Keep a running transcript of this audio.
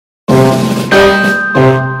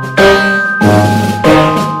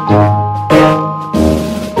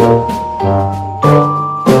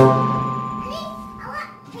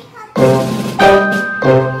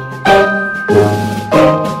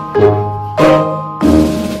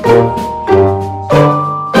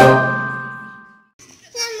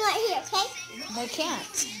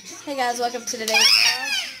welcome to today's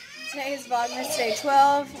vlog. Today is Vlogmas Day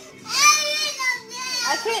 12.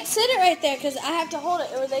 I can't sit it right there because I have to hold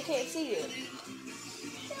it or they can't see you.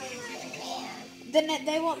 Then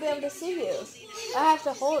they won't be able to see you. I have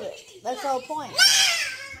to hold it. That's the whole point.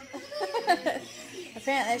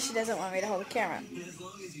 Apparently she doesn't want me to hold the camera.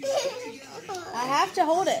 I have to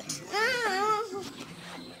hold it.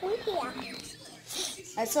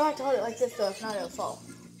 I still have to hold it like this though, if not it'll fall.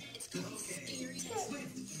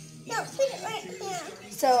 No, put it right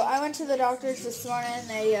here. So I went to the doctor's this morning.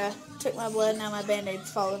 They took my blood. Now my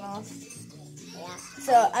band-aid's falling off. Yeah.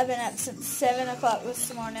 So I've been up since 7 o'clock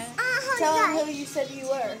this morning. Tell them who you said you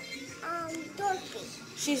were. Dorothy.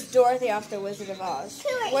 She's Dorothy off the Wizard of Oz.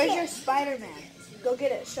 Right Where's here. your Spider-Man? Go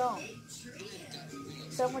get it. Show him.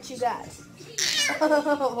 Show him what you got.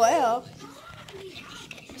 Well.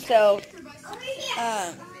 So,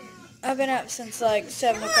 I've been up since like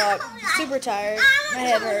 7 o'clock. Super tired. My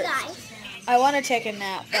head hurts. I want to take a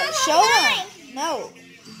nap, but show him. No.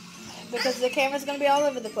 Because the camera's going to be all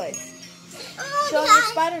over the place. Show him your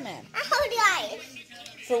Spider-Man.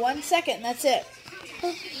 For 1 second, that's it.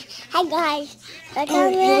 Hi guys. Oh,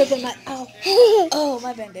 you're within my... Ow. Oh,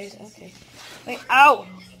 my band-aid. Okay. Wait. Ow.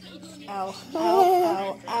 Ow. Ow.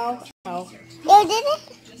 Ow. Ow. Ow. You did it?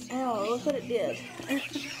 Oh, look what it did.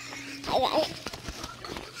 Hi guys.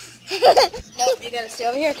 Nope, you gotta stay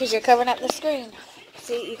over here because you're covering up the screen.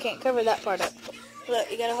 See, you can't cover that part up. Look,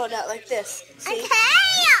 you gotta hold out like this. See? Okay.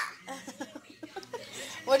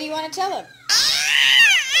 What do you want to tell him?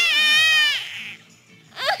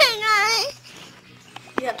 Oh my god.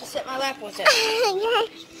 You have to sit in my lap with it.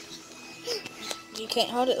 You can't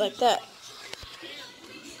hold it like that.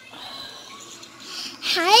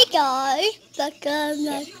 Hi guys. Look,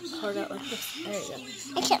 Hold it like this. There you go.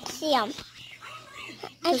 I can't see them.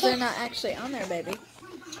 Because they're not actually on there, baby.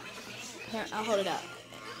 Here, I'll hold it out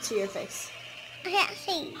to your face. I can't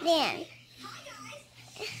see them.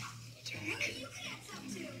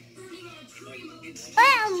 What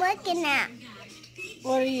I'm looking at.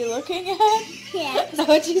 What are you looking at? Yeah. Is that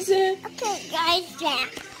what you said? Okay, guys, down.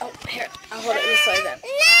 Oh, here. I'll hold it this way then. No!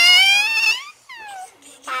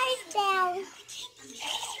 Guys, down.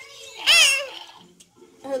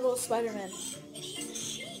 Her little Spider-Man.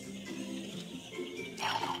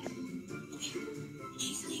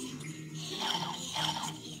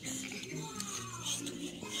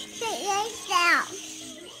 Sit guys down.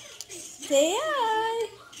 Say hi.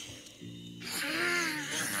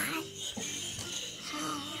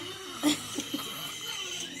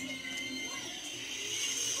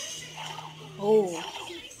 Oh.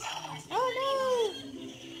 Oh no.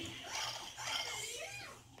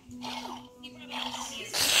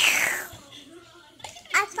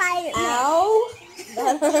 I fired it. Ow.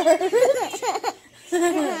 That hurt.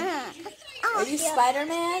 Oh, Are you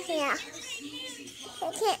Spider-Man? yeah. I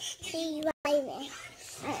can't see you right now.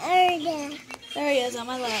 I heard it. There he is on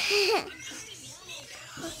my lap.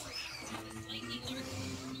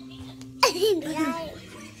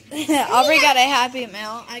 Aubrey got a Happy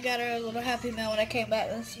Meal. I got her a little Happy Meal when I came back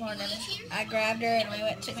this morning. I grabbed her and we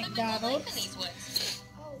went to McDonald's.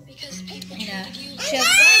 Yeah. She has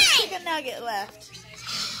one chicken nugget left.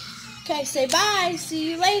 Okay, say bye.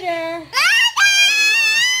 See you later.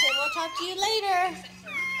 Say we'll talk to you later.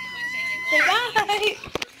 Say bye.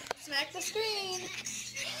 Smack the screen.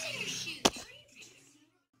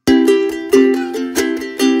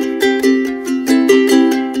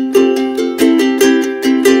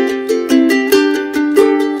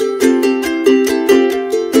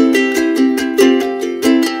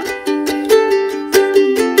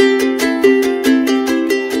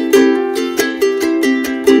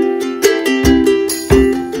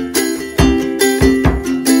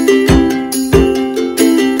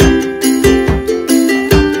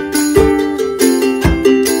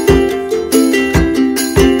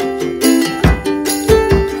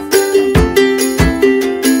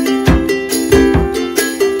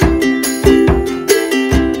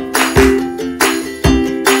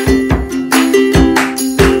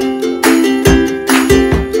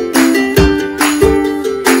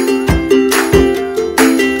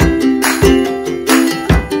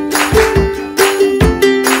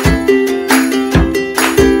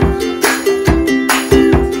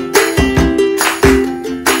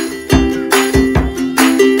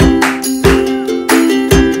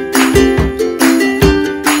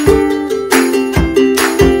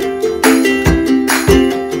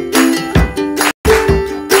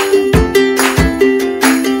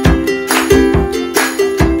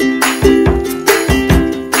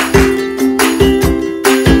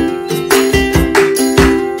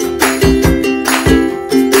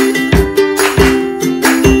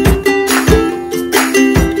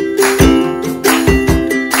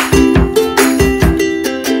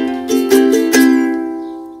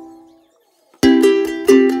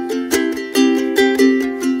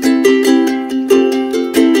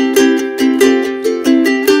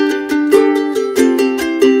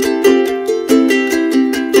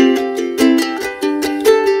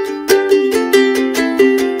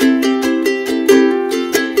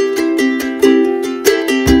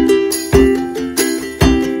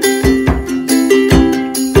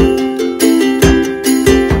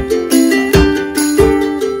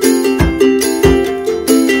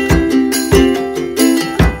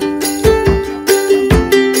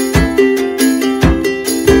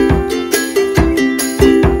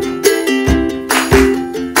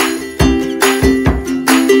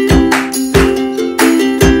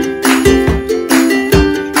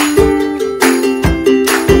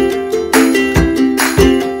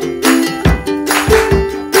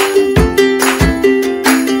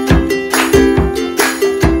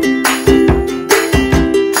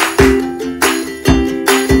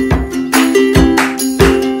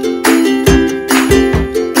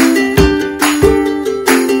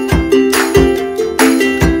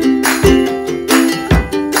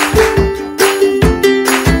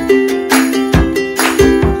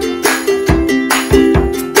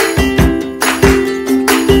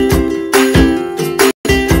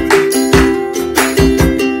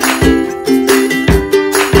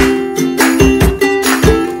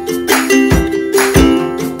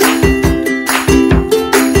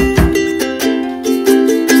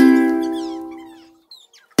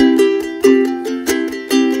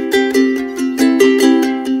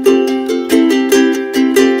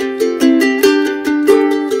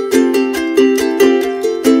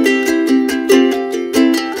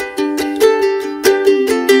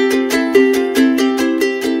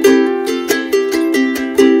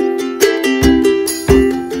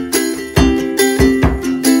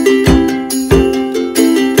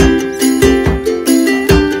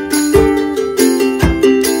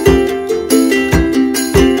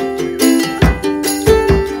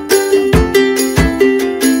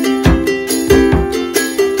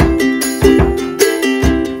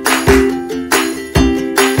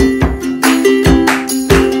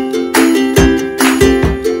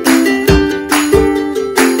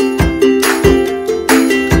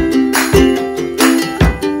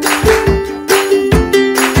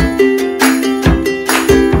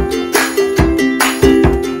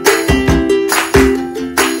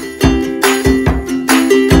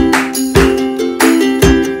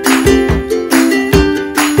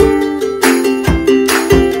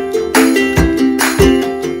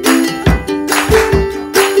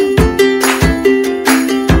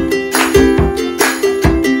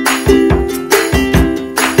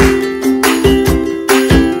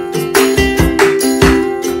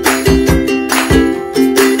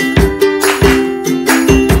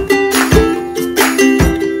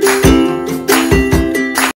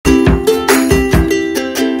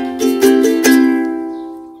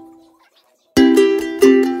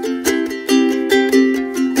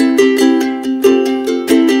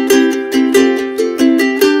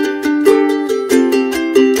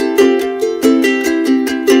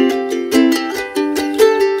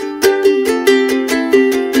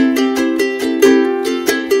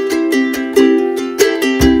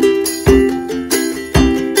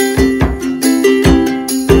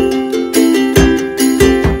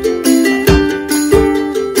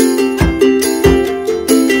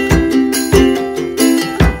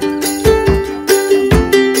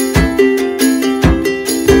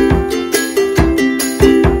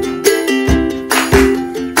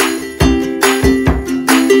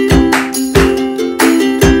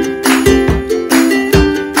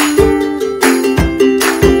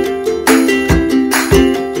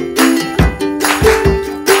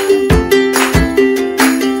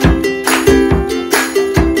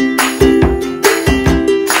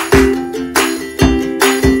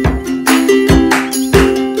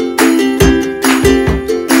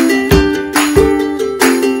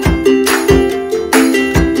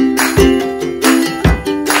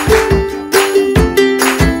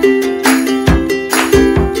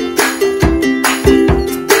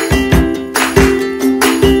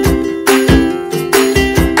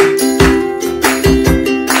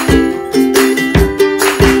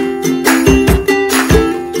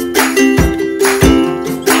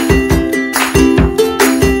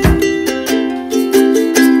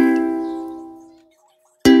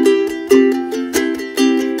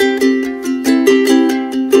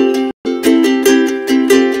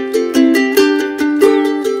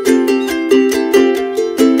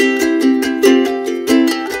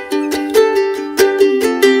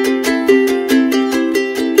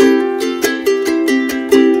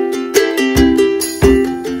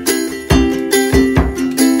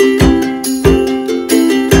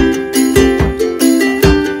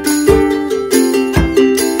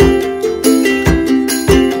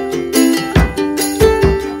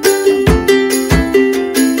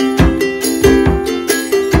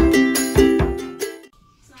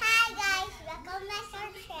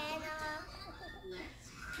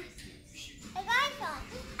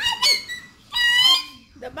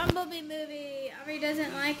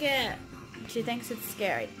 She thinks it's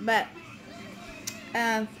scary. But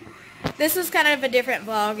this was kind of a different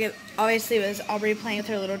vlog. It obviously was Aubrey playing with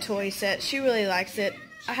her little toy set. She really likes it.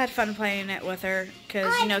 I had fun playing it with her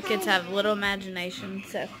because, you know, kids have little imagination.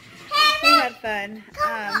 So we had fun.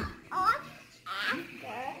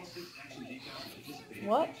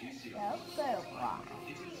 What?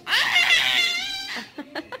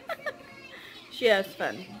 She has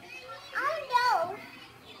fun.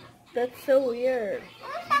 That's so weird.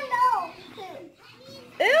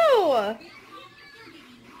 Ew!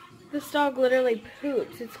 This dog literally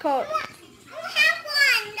poops. It's called...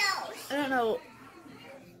 I don't know.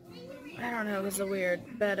 It was a weird,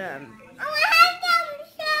 but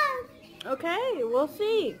okay, we'll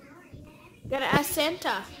see. Gotta ask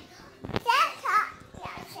Santa.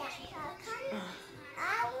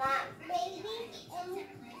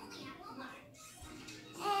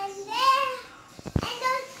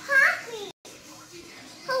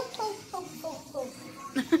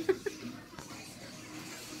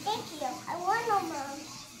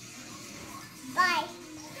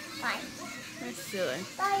 That's silly.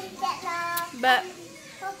 But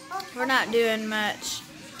we're not doing much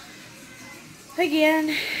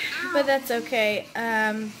again, but that's okay.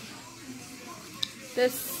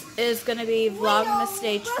 This is going to be Vlogmas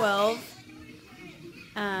Day 12.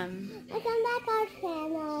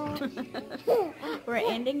 We're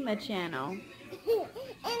ending the channel.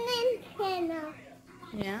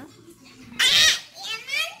 Yeah.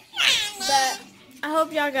 But I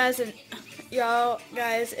hope y'all guys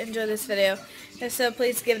enjoy this video. If so,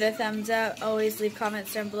 please give it a thumbs up. Always leave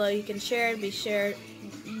comments down below. You can share it.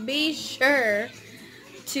 Be sure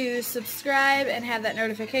to subscribe and have that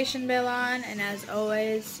notification bell on. And as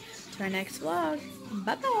always, to our next vlog.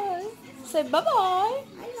 Bye bye. Say bye bye.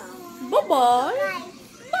 Bye bye.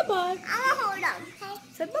 Bye bye.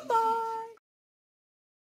 Say bye bye.